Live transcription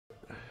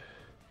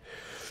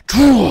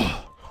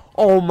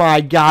Oh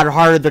my god,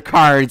 Heart of the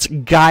Cards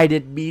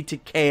guided me to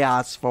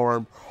chaos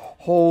form.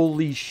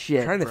 Holy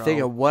shit, I'm trying to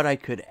think of what I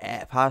could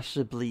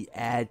possibly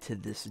add to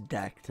this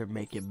deck to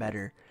make it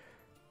better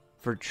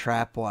for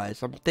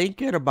trap-wise. I'm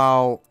thinking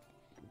about...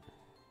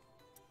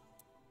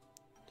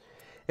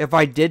 If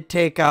I did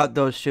take out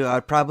those two,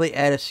 I'd probably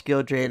add a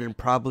skill drain and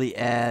probably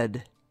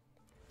add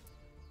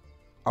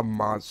a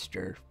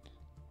monster.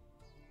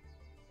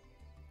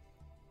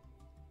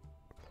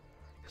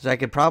 Because I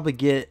could probably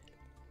get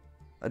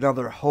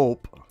another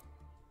hope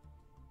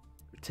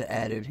to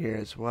add in here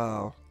as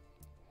well.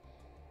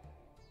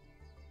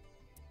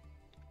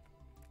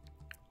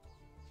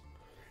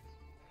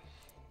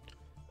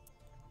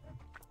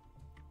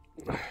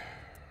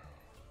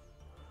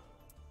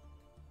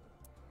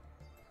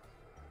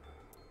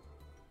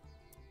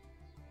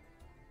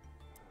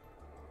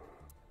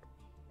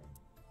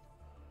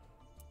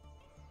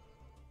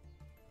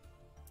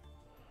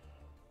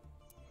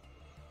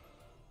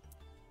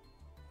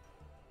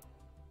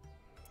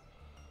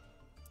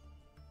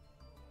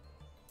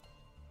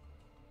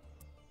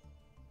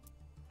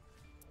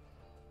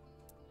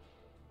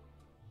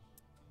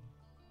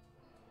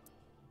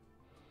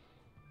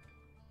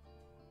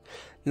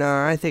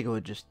 No, I think we'll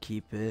just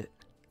keep it.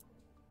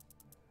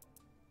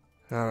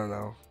 I don't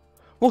know.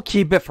 We'll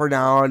keep it for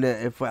now, and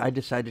if I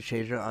decide to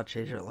change it, I'll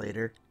change it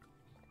later.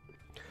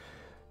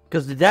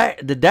 Because the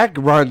deck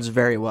runs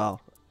very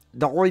well.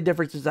 The only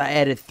difference is I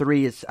added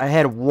 3. I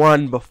had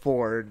 1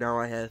 before, now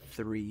I have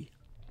 3.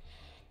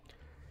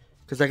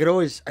 Because I could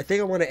always... I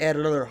think I want to add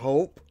another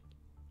hope.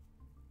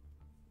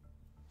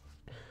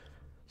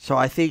 So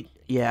I think...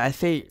 Yeah, I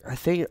think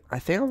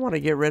I want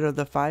to get rid of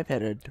the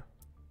 5-headed.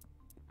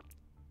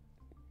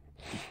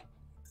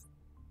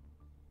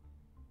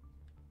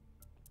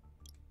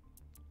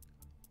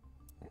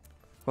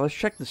 Well, let's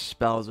check the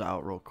spells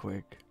out real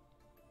quick.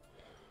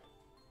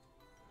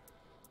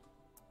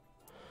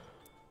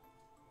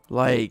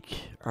 Like,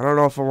 I don't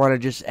know if I want to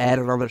just add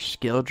another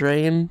skill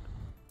drain.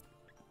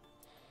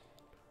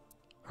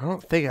 I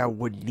don't think I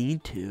would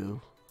need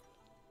to.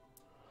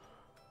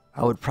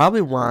 I would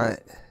probably want,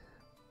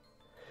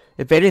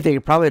 if anything,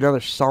 probably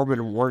another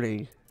summon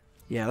warning.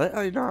 Yeah,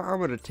 I'm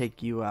going to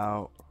take you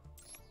out.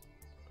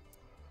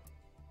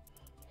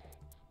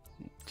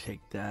 Take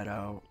that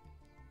out.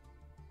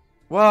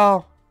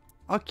 Well,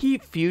 I'll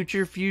keep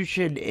Future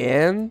Fusion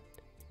in,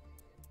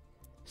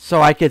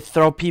 so I could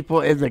throw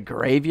people in the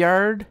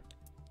graveyard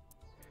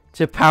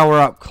to power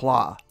up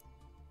Claw.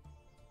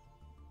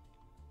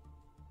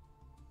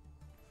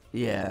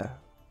 Yeah.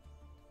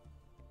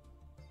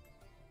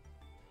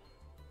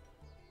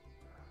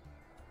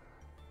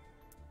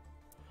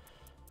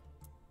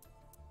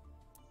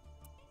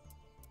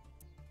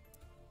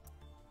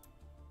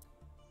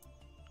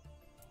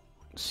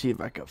 See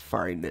if I can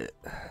find it.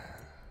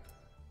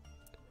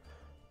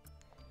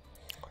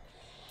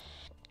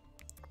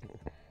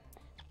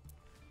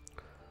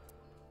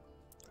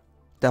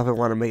 Definitely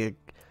want to make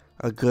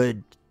a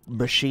good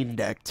machine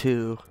deck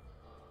too.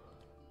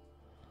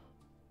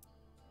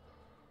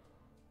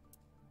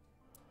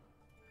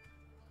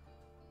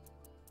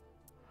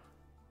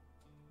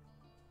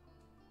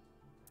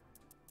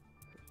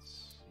 Let's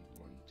see,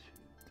 1, 2,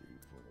 3,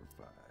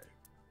 4, 5.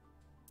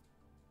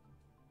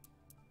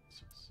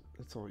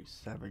 That's only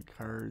 7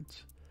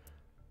 cards.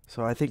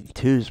 So I think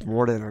 2 is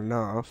more than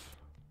enough.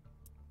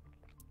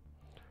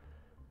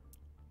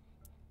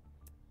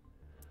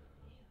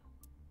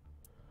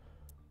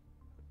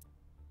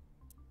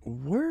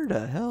 Where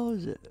the hell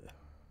is it?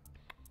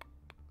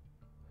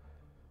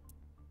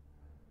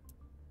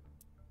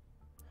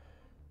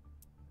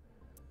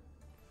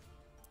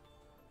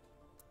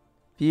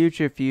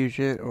 Future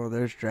Fusion. Oh,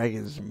 there's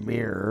Dragon's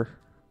Mirror.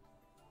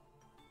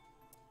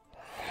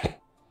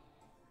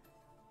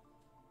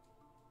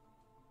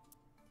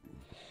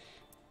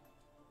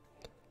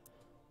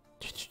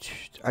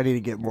 I need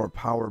to get more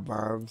power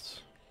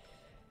bombs.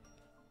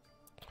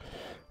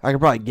 I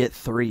could probably get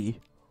 3.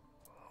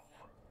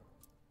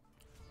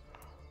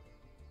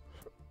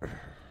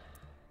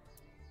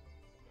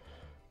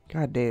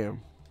 God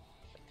damn.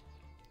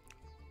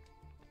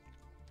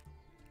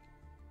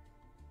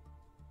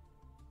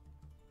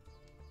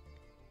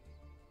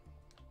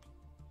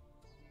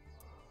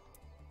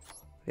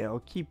 Yeah, I'll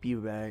keep you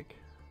back.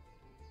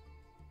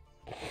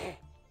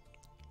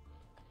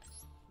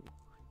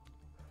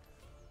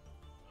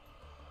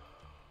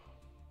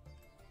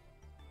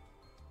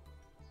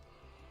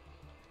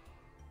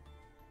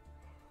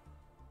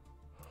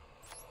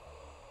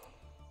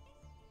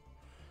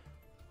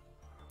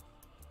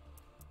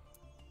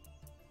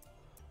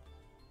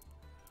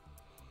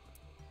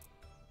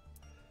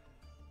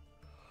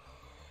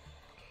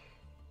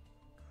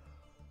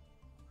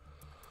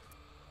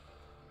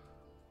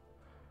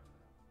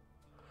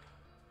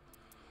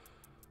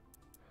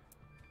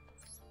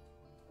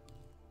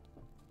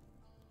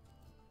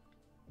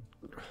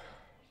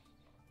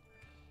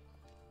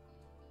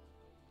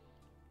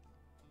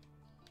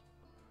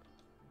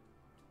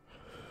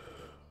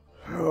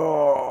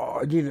 Oh,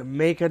 I need to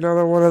make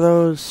another one of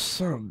those.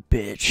 Son of a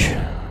bitch.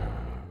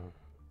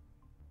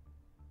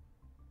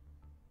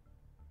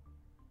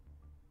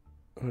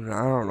 I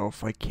don't know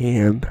if I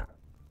can.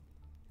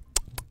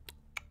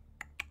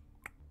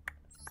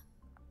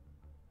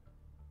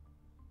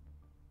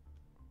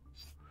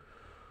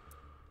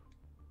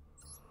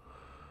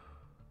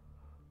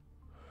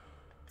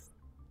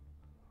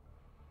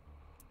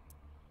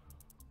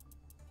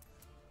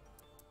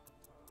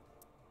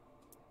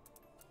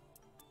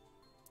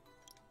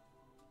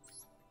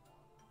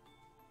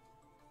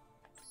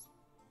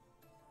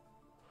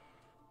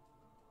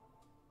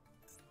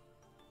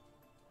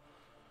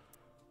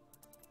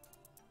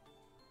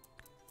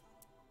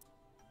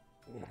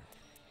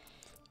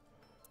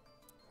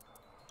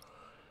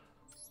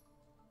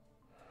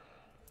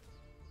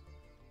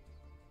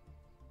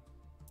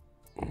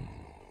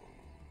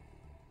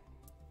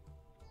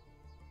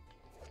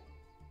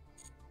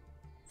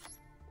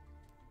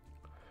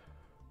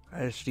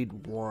 I just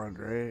need one,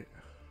 right?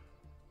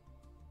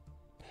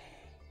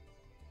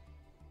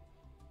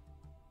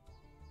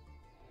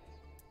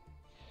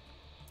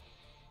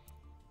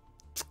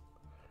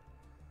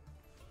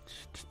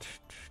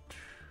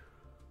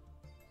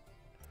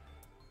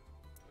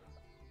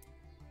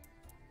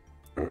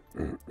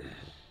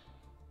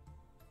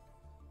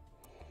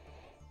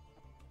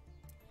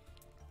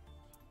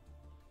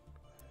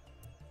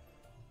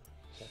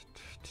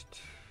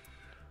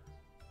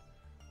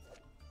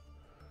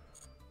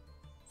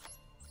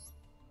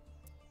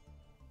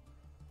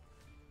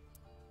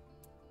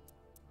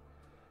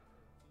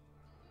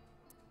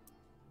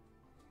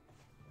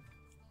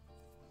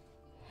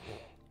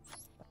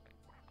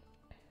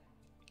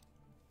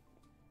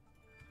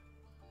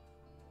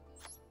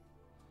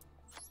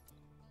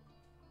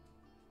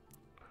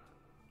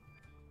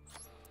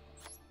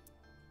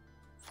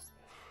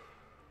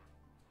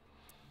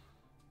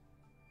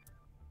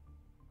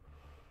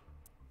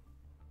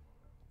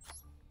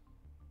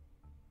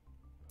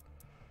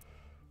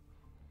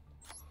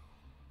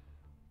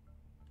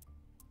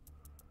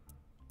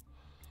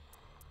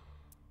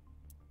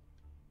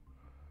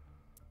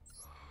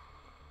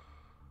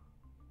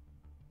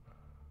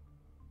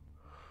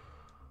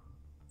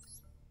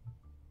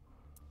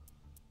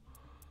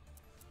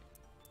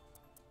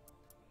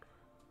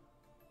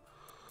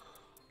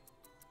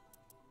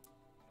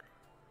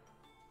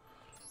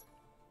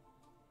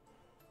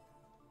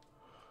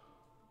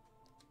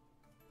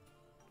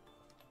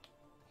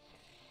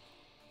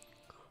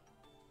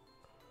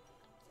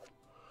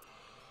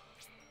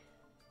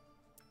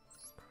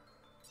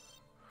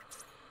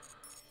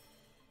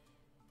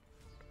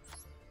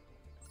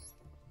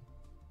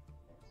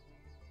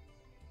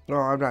 No,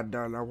 I'm not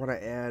done. I want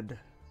to add.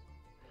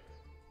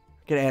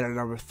 I can add a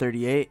number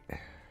 38.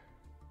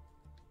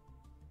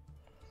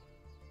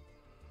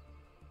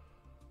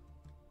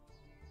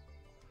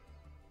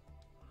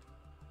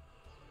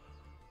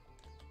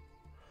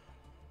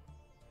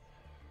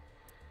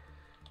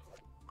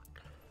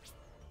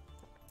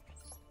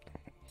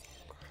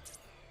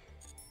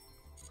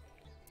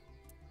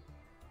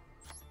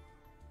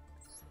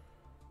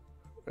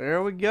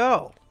 There we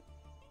go.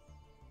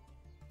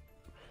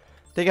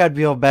 I think I'd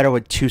feel better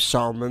with 2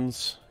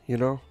 salmons, you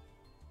know?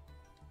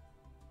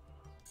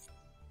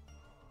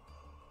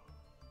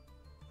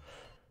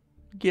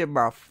 Get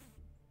my...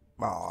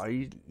 Aw,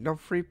 no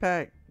free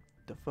pack.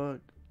 The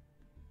fuck?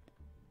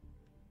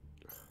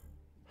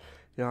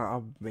 Yeah,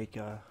 I'll make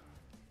a...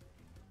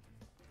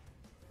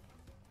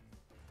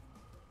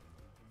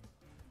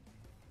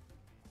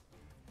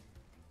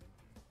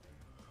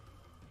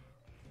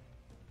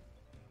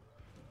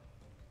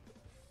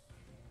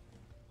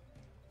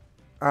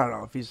 I don't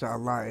know if he's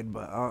online,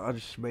 but I'll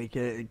just make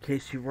it in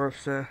case he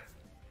wants to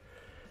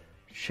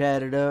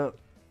chat it up.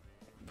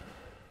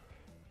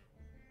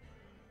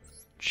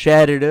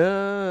 Chat it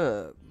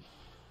up.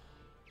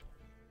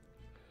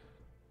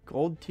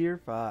 Gold tier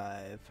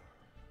 5.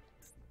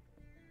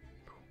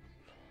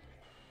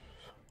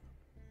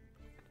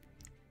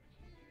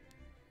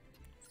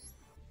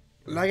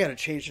 And I gotta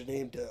change the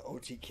name to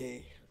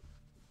OTK.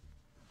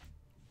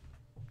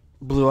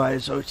 Blue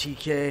Eyes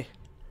OTK.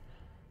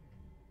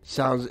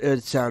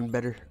 It'd sound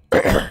better.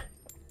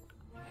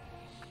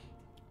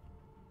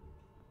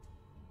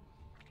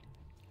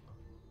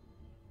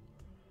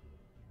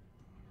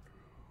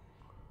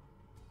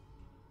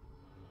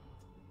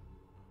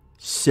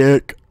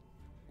 Sick.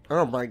 I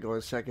don't mind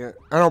going second.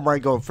 I don't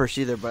mind going first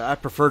either, but I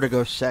prefer to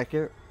go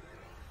second.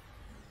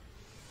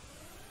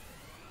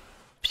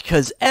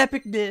 Because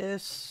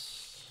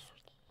epicness.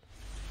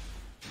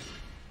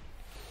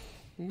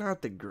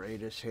 Not the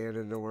greatest hand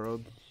in the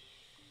world.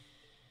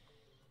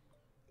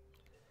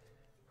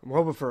 I'm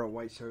hoping for a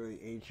white Son of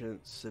the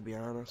Ancients, to be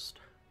honest.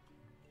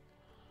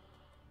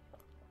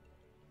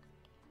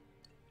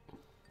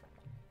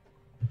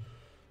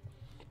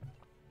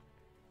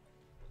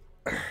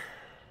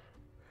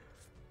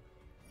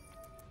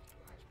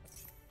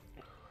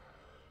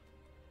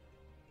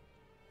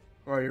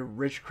 Oh, you're a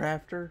rich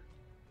crafter?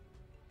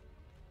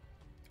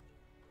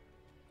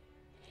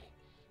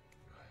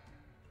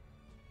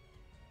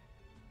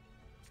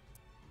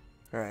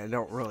 Alright, it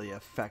don't really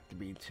affect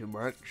me too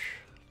much.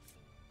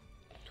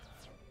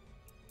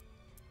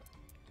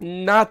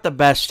 Not the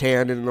best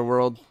hand in the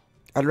world.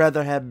 I'd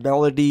rather have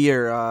Melody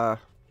or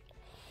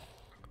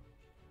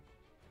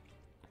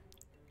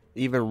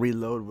even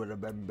Reload would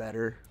have been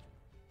better.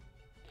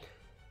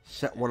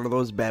 Set one of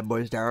those bad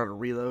boys down and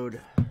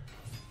reload.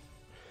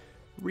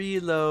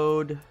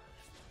 Reload.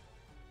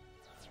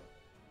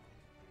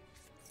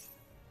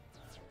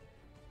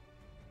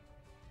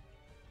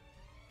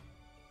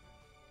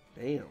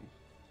 Damn.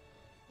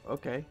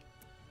 Okay.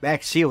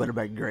 Max C would have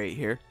been great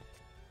here.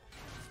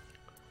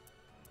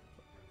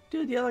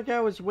 Dude, the other guy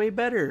was way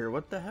better.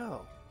 What the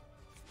hell?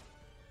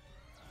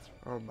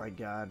 Oh my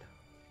god.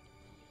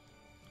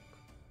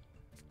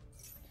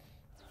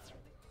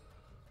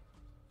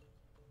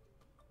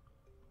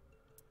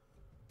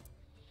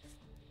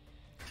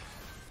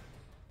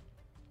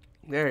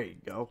 There you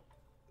go.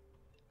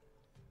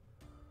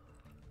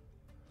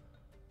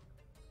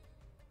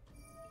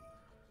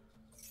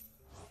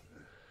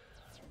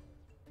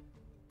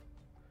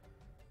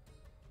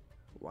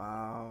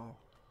 Wow.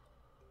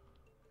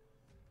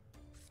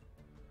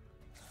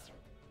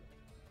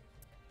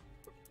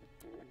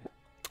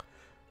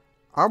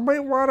 I might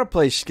want to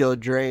play Skill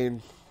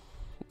Drain.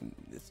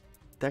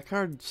 That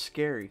card's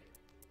scary.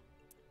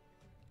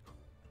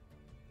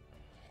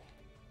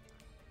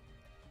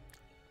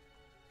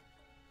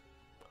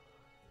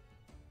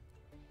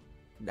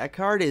 That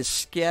card is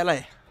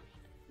scary.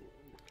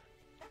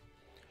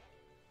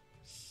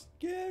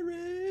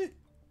 Scary.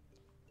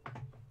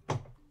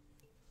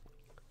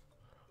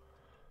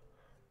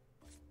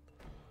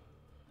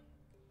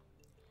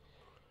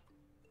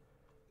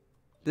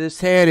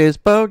 This hand is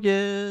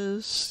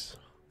bogus.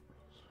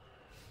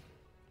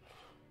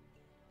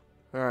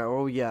 Alright,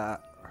 what we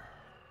got?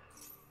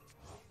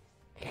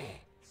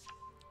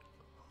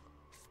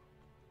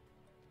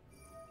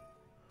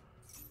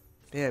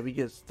 Damn, he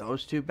gets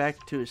those two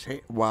back to his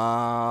hand.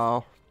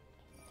 Wow.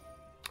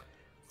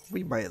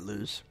 We might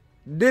lose.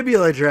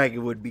 Nebula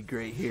Dragon would be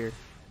great here.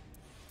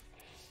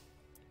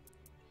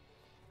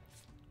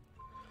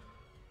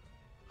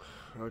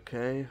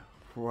 Okay,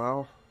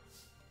 well.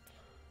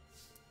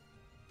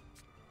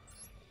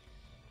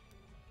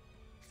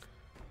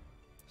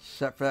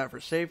 Set for that for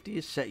safety.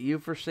 Set you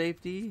for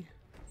safety.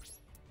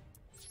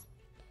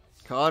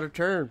 Call it a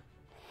turn.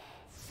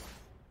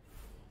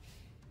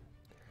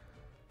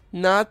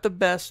 Not the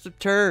best of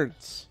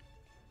turns.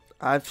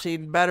 I've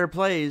seen better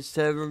plays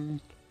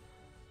than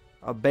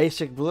a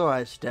basic Blue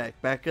Eyes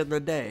deck back in the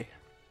day.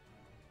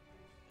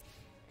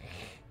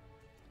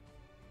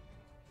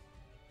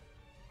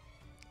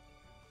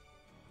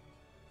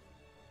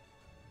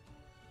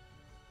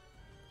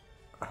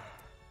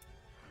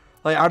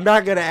 Like, I'm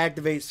not going to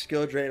activate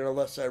Skill Drain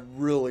unless I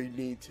really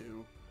need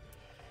to.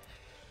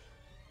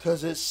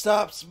 Because it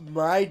stops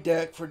my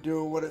deck from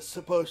doing what it's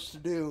supposed to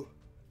do.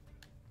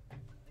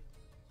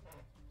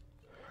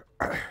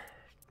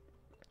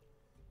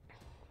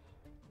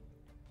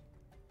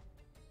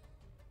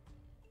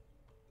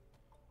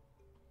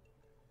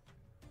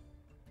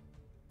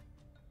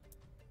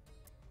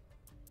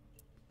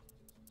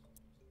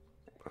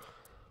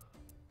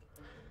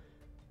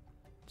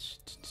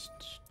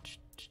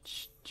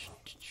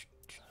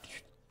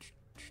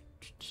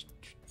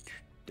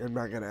 I'm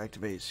not gonna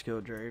activate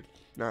Skill Drain.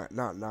 Not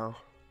now.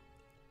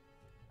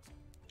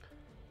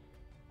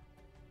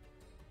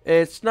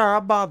 It's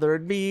not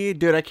bothering me.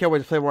 Dude, I can't wait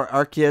to play more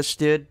Arceus,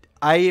 dude.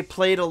 I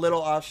played a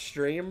little off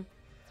stream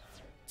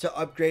to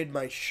upgrade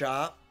my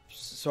shop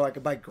so I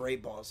can buy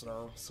Great Balls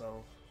now.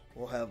 So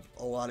we'll have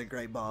a lot of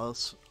Great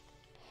Balls.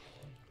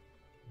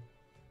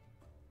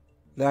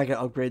 Then I can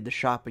upgrade the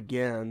shop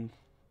again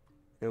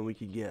and we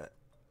can get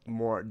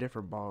more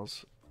different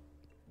balls.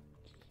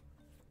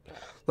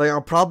 Like,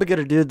 I'm probably going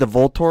to do the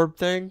Voltorb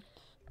thing.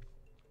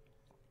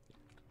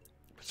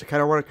 Because I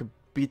kind of want to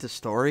beat the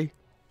story.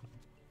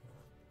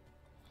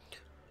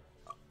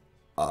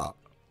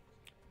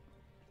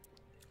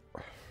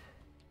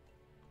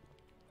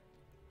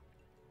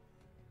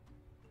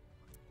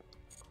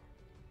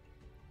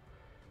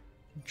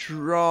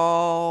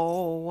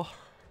 Draw.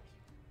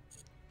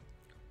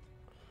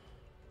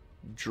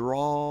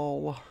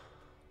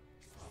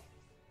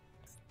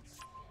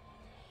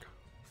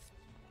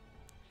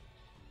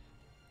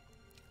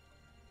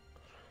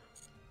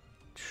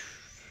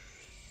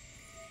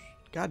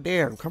 God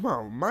damn, come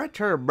on. My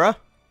turn, bruh.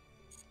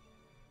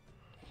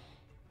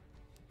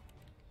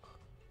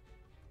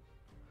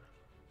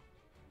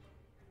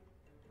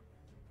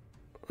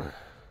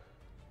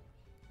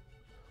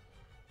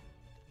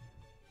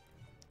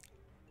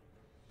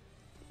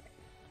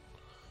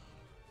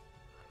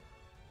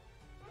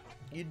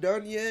 You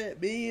done yet,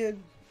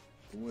 man?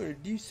 I want to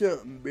do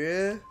something,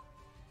 bruh.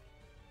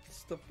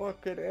 It's the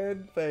fucking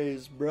end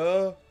phase,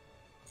 bruh.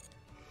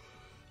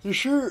 The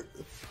shirt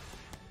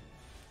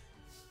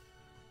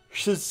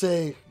should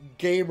say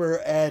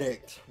gamer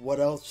addict. What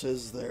else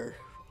is there?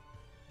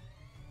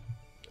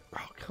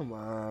 Oh, come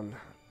on.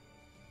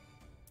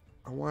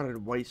 I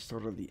wanted White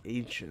Stone of the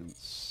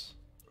Ancients.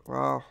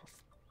 Well,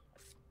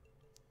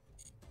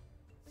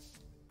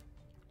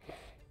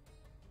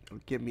 it'll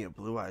give me a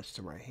Blue Eyes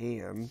to my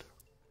hand.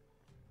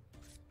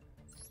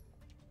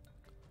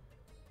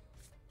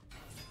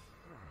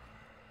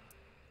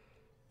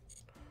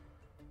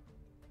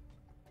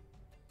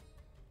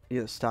 You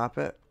gonna stop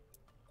it?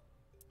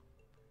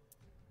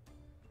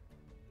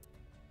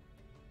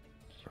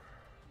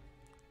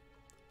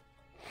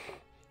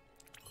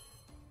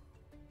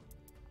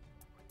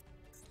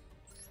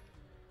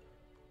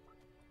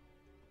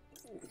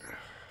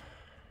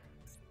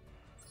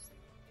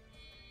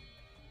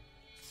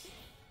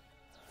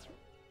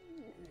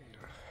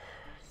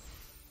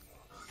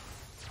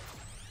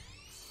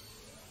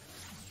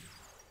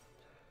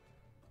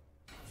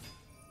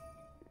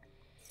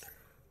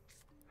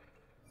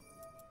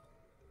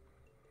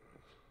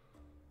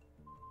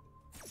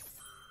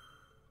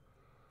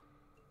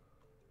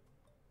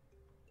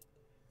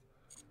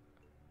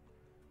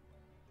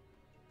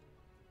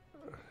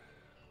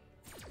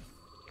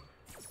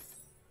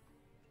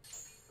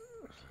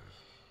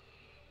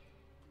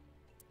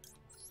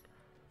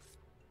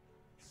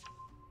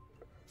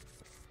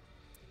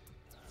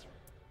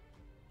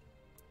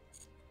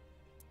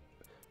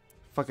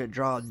 If I could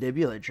draw a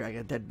Nebula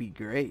Dragon, that'd be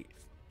great.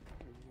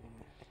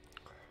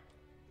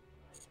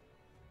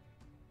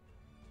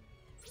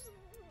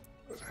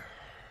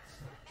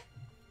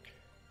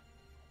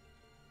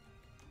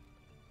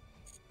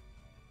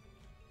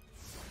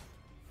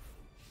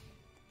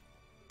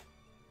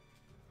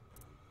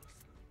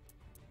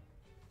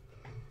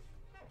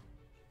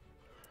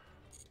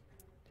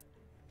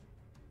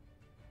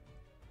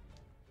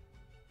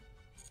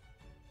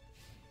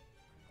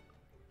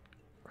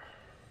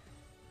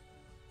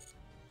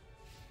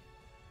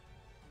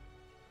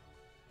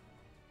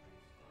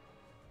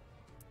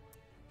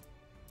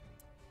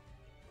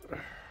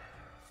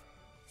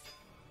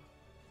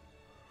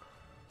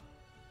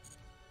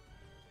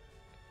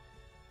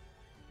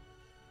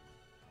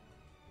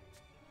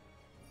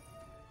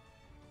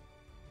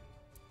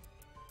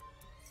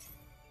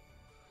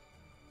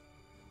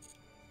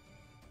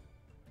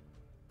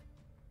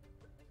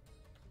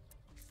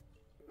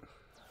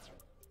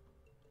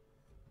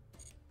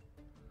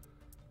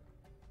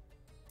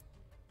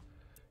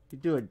 You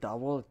do a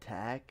double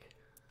attack?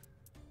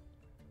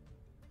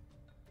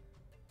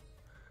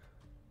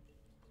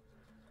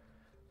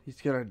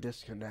 He's gonna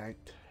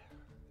disconnect.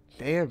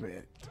 Damn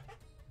it.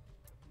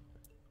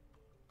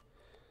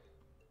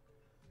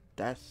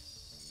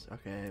 That's...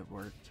 okay, it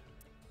worked.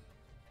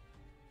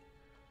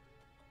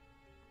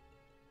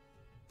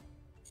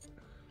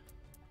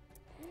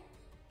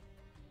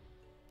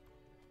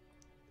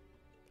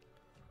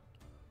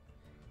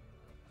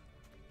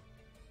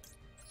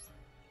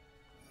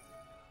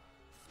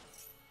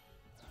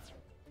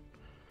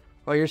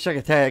 Well, your second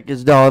attack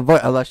is null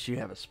unless you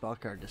have a spell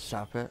card to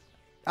stop it.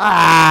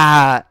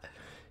 Ah!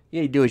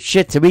 You ain't doing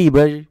shit to me,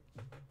 buddy.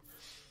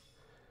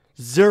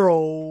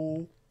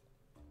 0.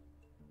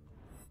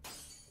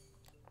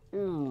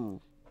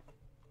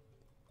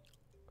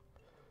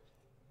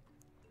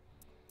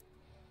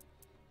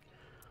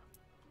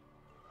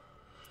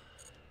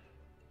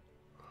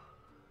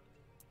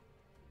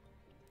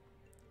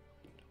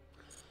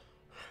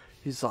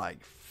 He's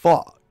like,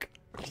 fuck.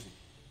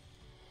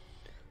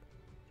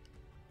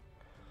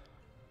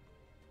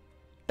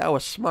 That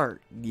was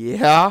smart.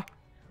 Yeah.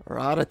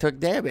 Rada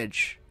took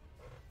damage.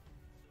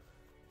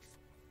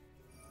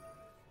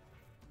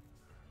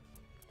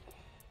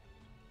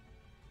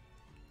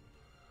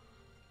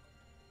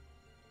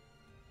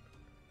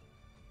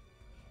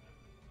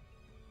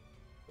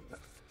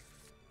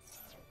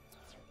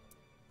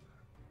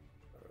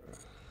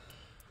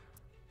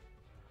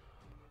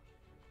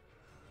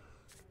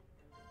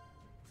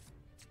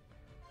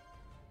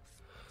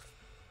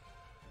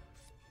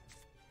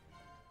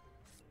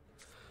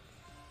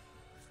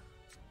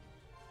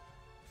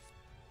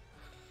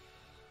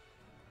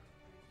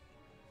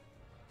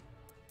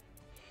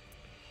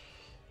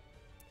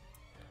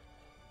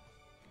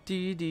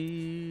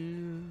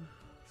 Dee-dee.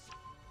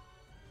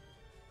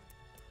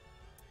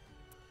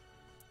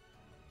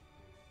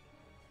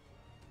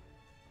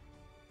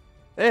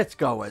 It's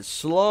going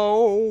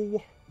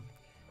slow.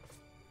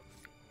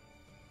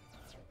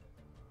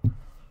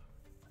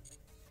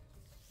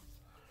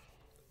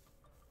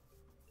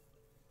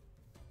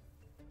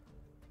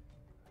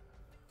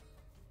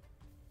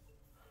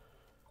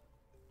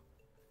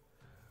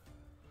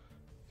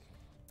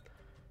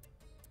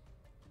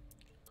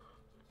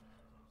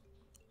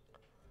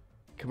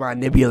 Come on,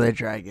 Nebula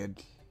Dragon.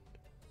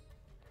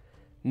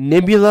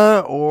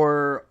 Nebula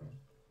or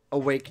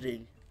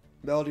Awakening?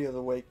 Melody of the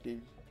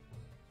Awakening.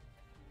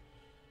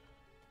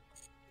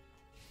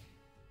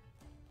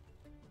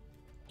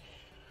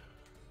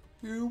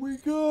 Here we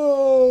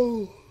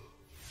go.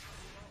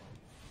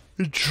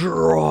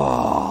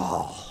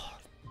 Draw.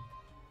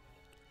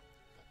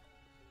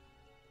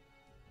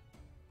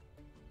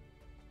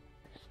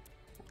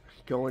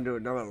 Go into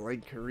another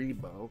Link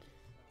Karibo.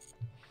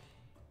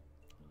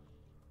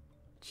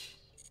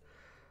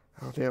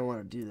 I don't think I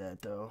want to do that,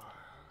 though.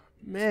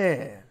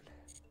 Man.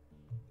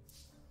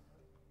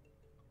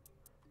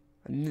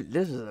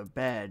 This is a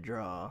bad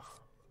draw.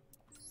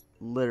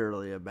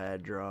 Literally a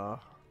bad draw.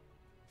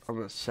 I'm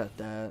going to set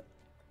that.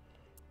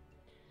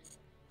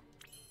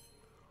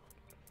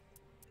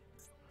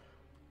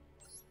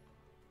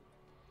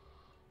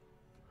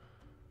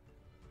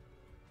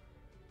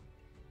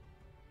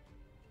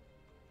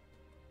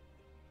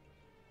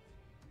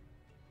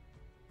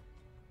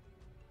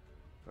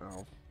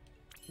 Oh,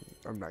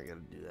 I'm not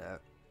gonna do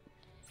that.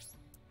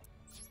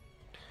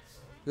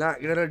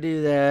 Not gonna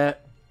do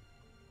that.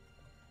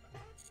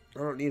 I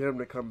don't need him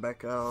to come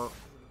back out.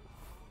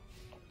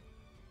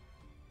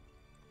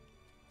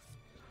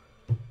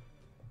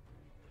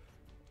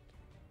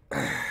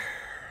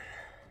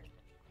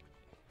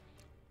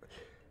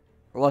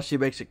 Unless he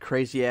makes a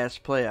crazy ass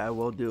play, I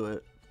will do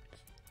it.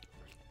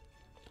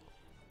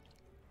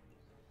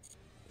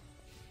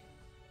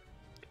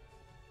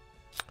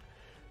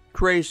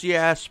 Crazy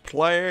ass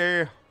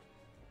play.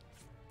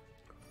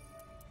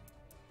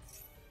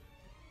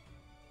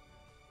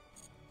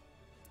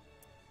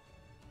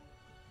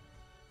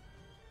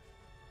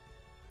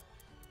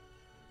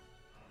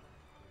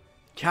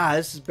 God,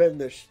 this has been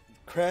the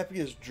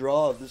crappiest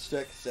draw this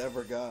deck's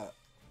ever got.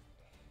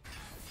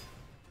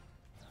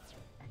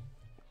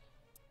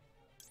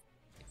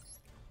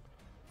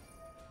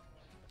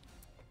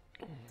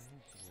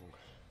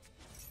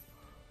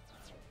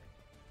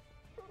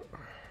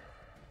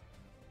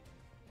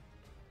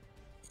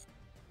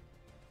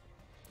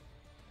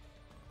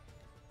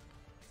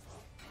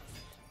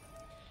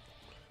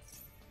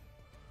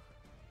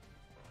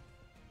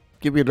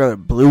 Give me another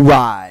blue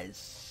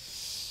eyes.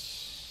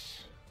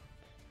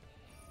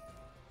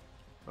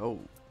 Oh.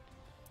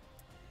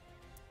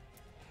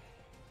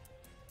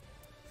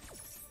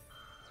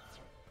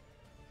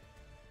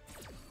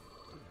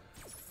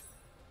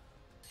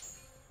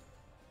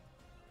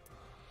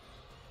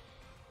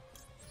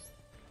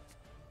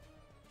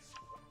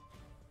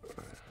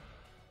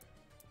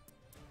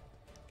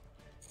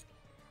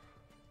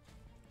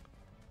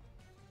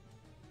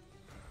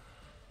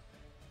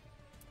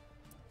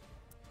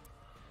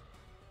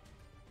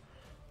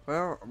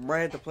 Well, I might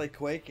have to play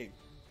Quaking.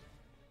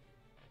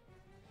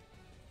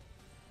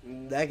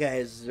 That guy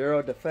has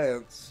 0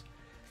 defense.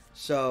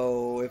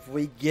 So, if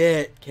we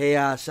get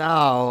Chaos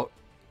out,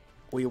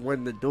 we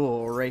win the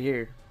duel right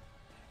here.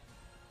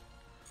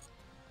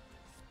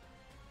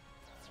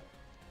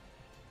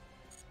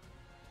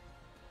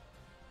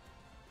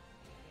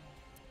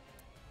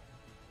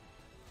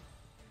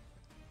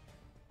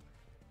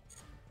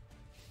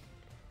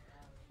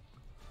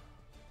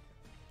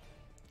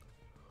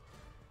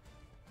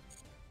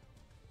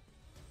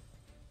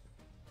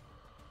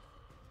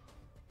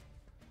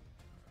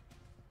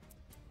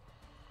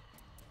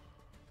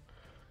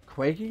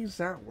 Quaking's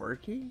not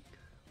working?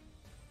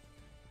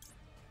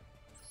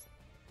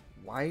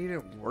 Why ain't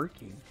it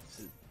working?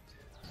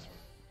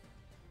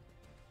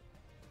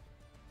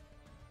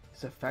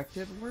 Is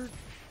affected work?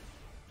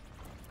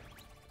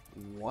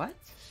 What?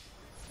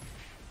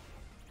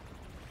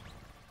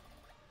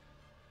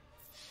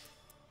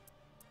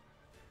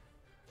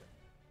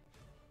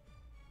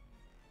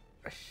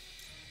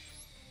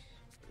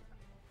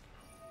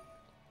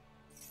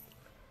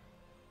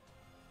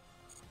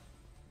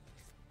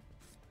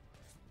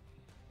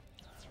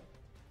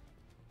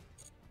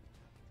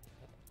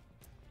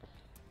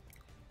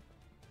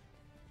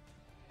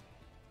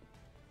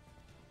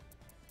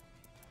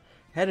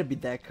 Had to be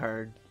that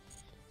card.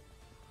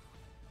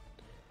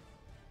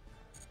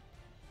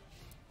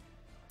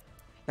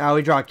 Now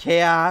we draw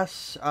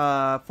Chaos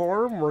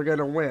form. We're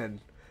gonna win.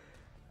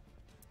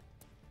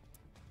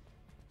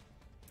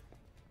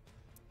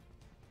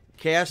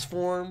 Chaos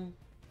form.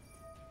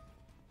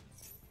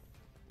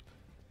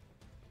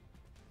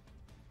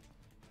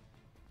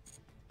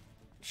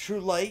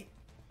 True Light.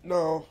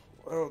 No,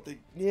 I don't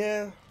think.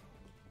 Yeah,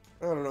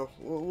 I don't know.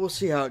 We'll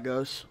see how it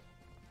goes.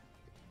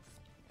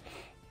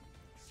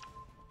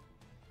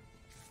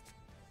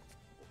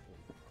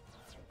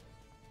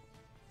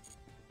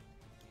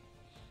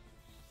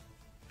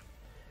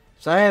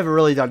 So I haven't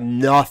really done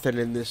nothing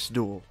in this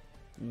duel.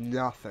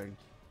 Nothing.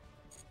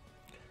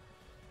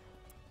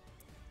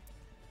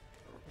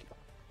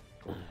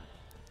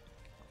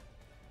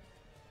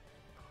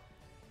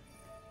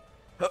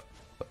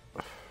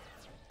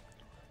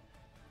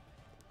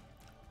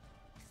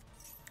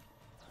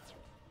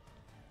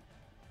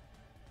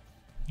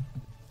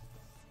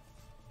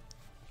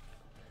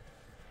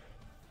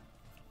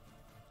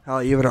 Oh,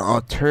 even an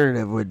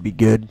alternative would be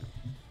good.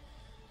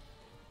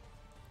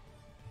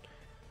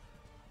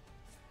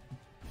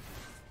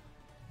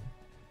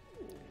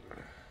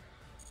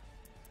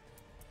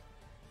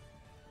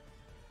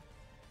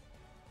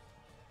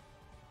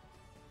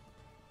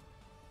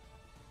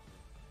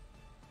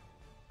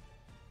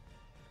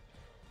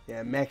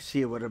 Yeah,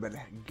 Maxia would have been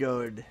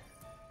good.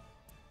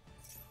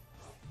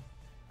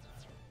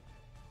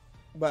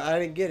 But I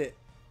didn't get it.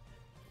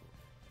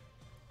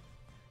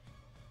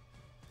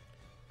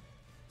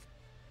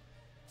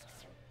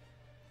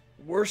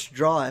 Worst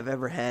draw I've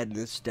ever had in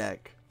this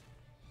deck.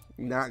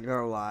 Not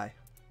gonna lie.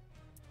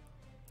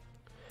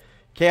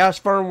 Chaos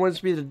Farm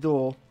wins me the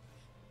duel.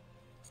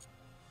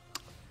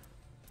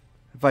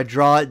 If I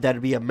draw it,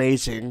 that'd be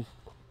amazing.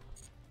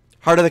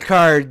 Heart of the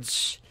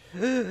cards.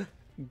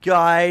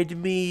 Guide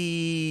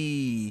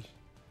me.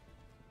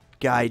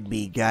 Guide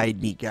me,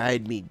 guide me,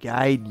 guide me,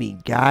 guide me,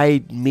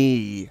 guide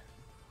me.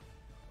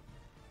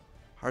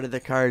 Heart of the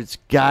cards,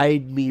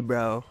 guide me,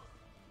 bro.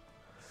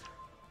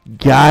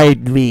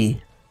 Guide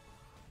me.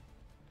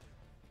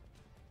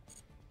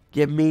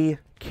 Give me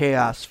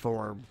chaos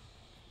form.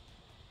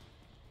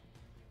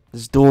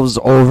 This duel is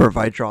over if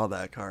I draw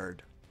that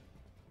card.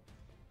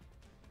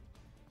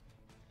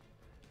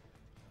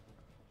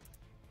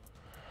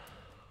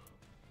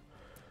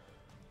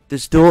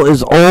 This duel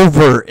is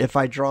over if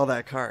I draw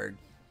that card.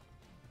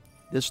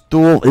 This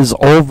duel is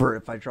over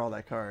if I draw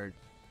that card.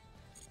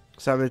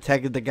 So I'm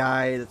attacking the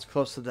guy that's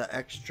close to the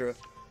extra.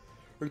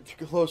 Or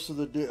close to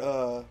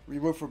the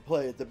remove from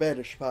play, the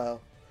banish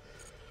pile.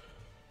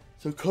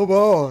 So come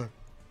on.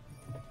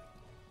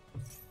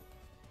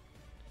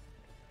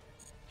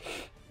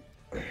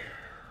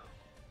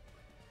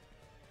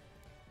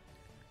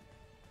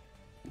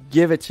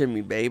 Give it to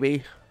me,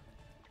 baby.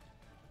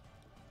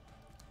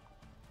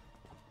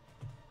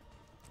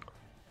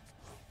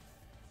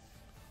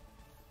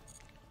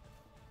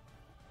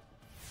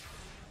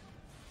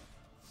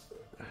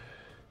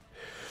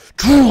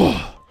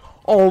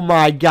 Oh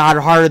my god,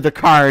 Heart of the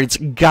Cards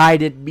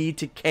guided me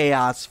to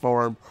chaos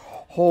form.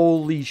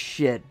 Holy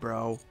shit,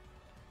 bro.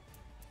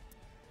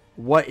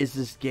 What is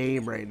this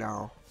game right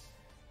now?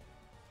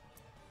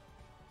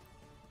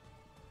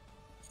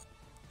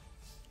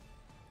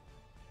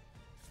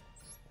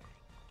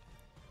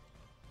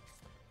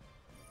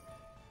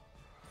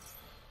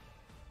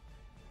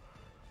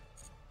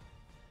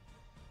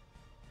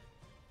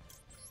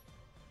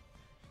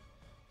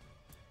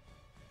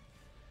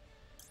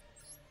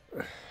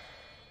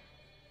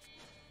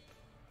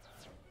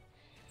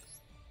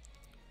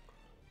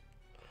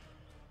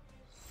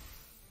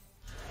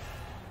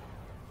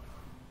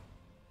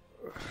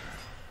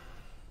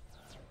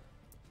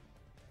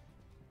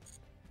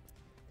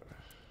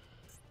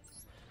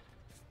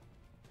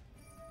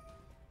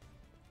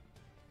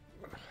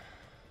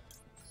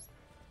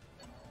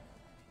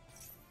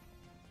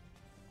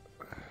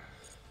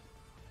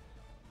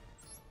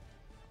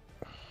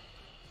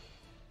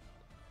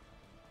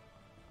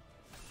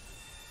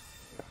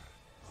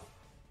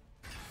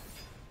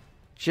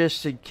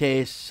 Just in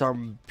case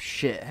some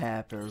shit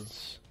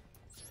happens.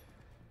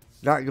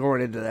 Not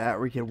going into that.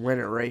 We can win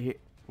it right here.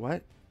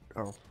 What?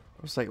 Oh.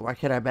 I was like, why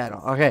can't I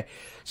battle? Okay.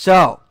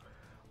 So,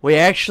 we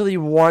actually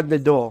won the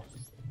duel.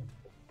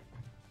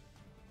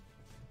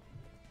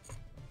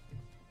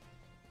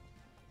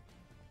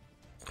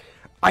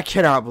 I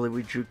cannot believe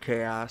we drew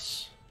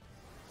chaos.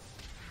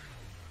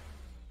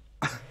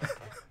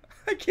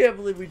 I can't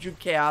believe we drew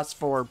chaos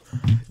form.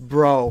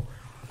 Bro.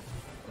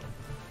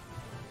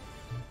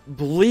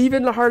 Believe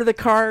in the Heart of the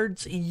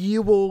Cards,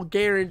 you will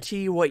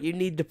guarantee what you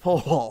need to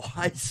pull.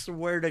 I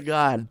swear to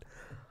God.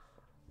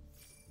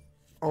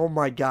 Oh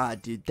my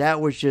God, dude.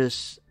 That was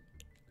just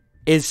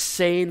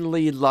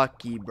insanely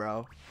lucky,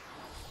 bro.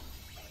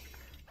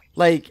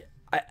 Like,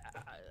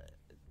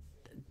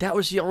 that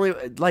was the only,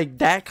 like,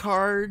 that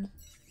card.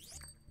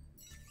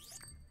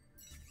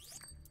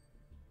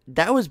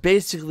 That was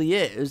basically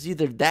it. It was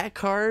either that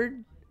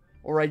card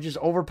or I just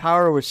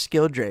overpower with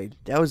skill drain.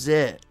 That was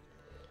it.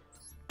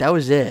 That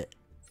was it.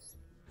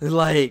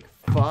 Like,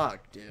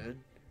 fuck, dude.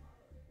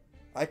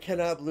 I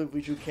cannot believe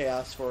we drew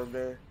chaos for him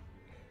there.